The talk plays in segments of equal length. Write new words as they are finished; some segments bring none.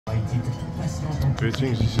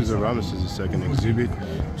Greetings, this is a Ramesses II exhibit.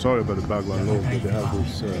 Sorry about the background noise, but they have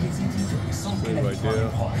this thing right there.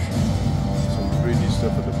 Some 3D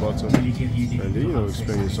stuff at the bottom. And they,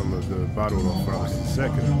 explaining some of the battle of Ramesses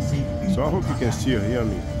II. So I hope you can still hear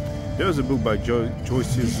me. There's a book by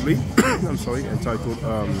Joyce Lee, I'm sorry, entitled,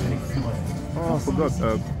 I forgot,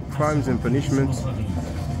 Crimes and Punishments.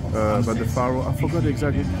 But the Pharaoh, I forgot the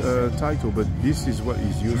exact title, but this is what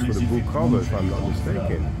is used for the book cover, if I'm not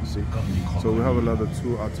mistaken. You see, so we have another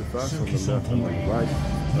two artifacts on the left and on the right.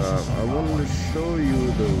 I want to show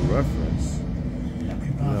you the reference.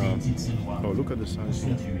 Oh, look at the size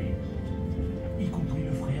here.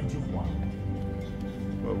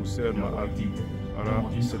 Well, we said Maat,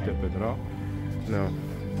 c'était Pedra. Now.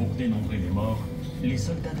 Pour dénombrer les morts, les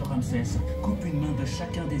soldats de Ramsès coupent une main de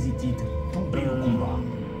chacun des Hittites tombés au combat.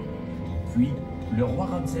 Puis, le roi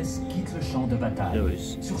Ramsès quitte le champ de bataille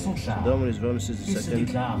sur son char et se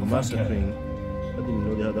déclare vainqueur. I didn't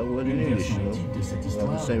know they had that word in English, the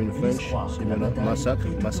same in French, massacre.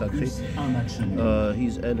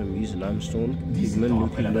 His enemies, limestone, pigment, new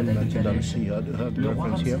pigment, 19 he had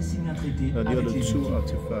reference here. The other two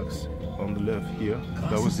artifacts on the left here,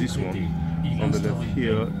 that was this one. On the left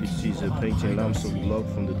here, this is a painting limestone block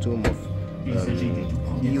from the tomb of when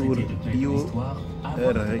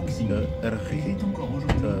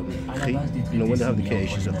they have the K,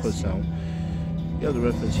 it's a full sound. You have the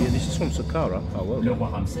reference here. This is from Saqqara, however,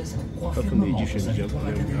 from the Egyptian Egypt.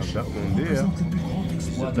 And then we have that one there. It's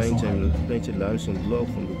a painted limestone block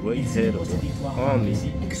from the great head of the army,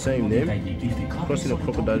 same name, crossing a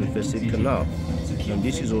crocodile-infested canal. And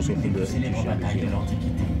this is also from the Egyptian Museum.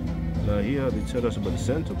 Now here they tell us about the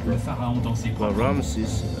center block, where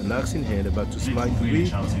Ramesses, an axe in hand, about to smite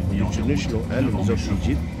three of the traditional enemies of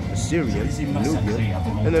Egypt, Assyrian, Nubian,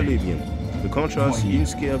 and Libyan. The contrast in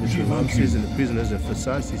scale between Ramesses and the prisoners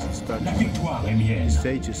emphasizes his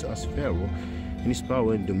status as pharaoh and his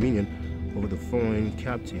power and dominion over the foreign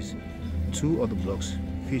captives. Two other blocks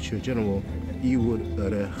feature General Ehud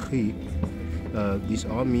Rehi, this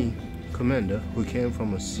army commander who came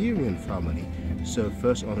from a Syrian family, served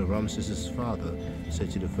first under Ramesses' father, said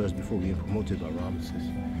to the first before being promoted by Ramesses.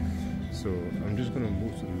 So I'm just going to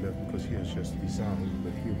move to the left because here it's just design,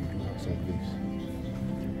 but here we do have some glyphs.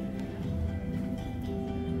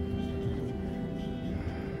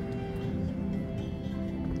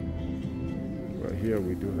 Right here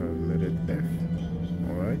we do have Maat F.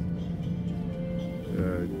 Alright.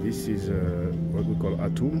 This is what we call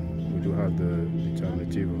Atum. We do have the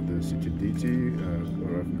determinative of the city deity,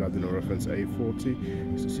 regarding a reference A40.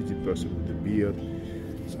 It's the city person with the beard.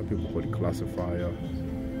 Some people call it classifier.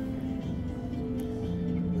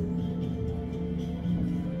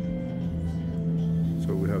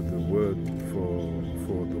 So we have the word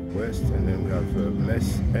for the west, and then we have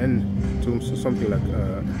Mess and Tomb, so something like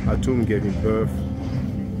Atum gave him birth.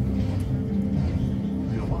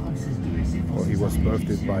 Or he was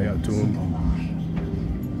birthed by Atum.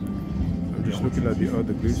 I'm just looking at the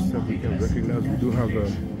other glyphs that we can recognize. We do have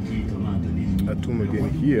Atum again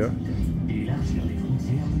here.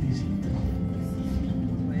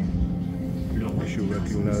 We should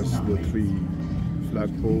recognize the three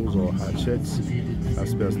flagpoles or hatchets,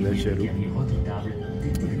 as per Necheru.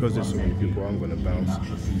 Because there's so many people, I'm going to bounce.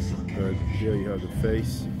 But here you have the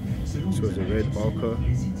face. This was a red ochre.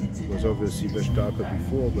 It was obviously much darker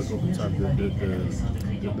before, but over time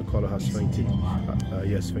the color has fainted.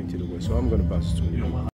 Yes, fainted away. So I'm going to bounce to you.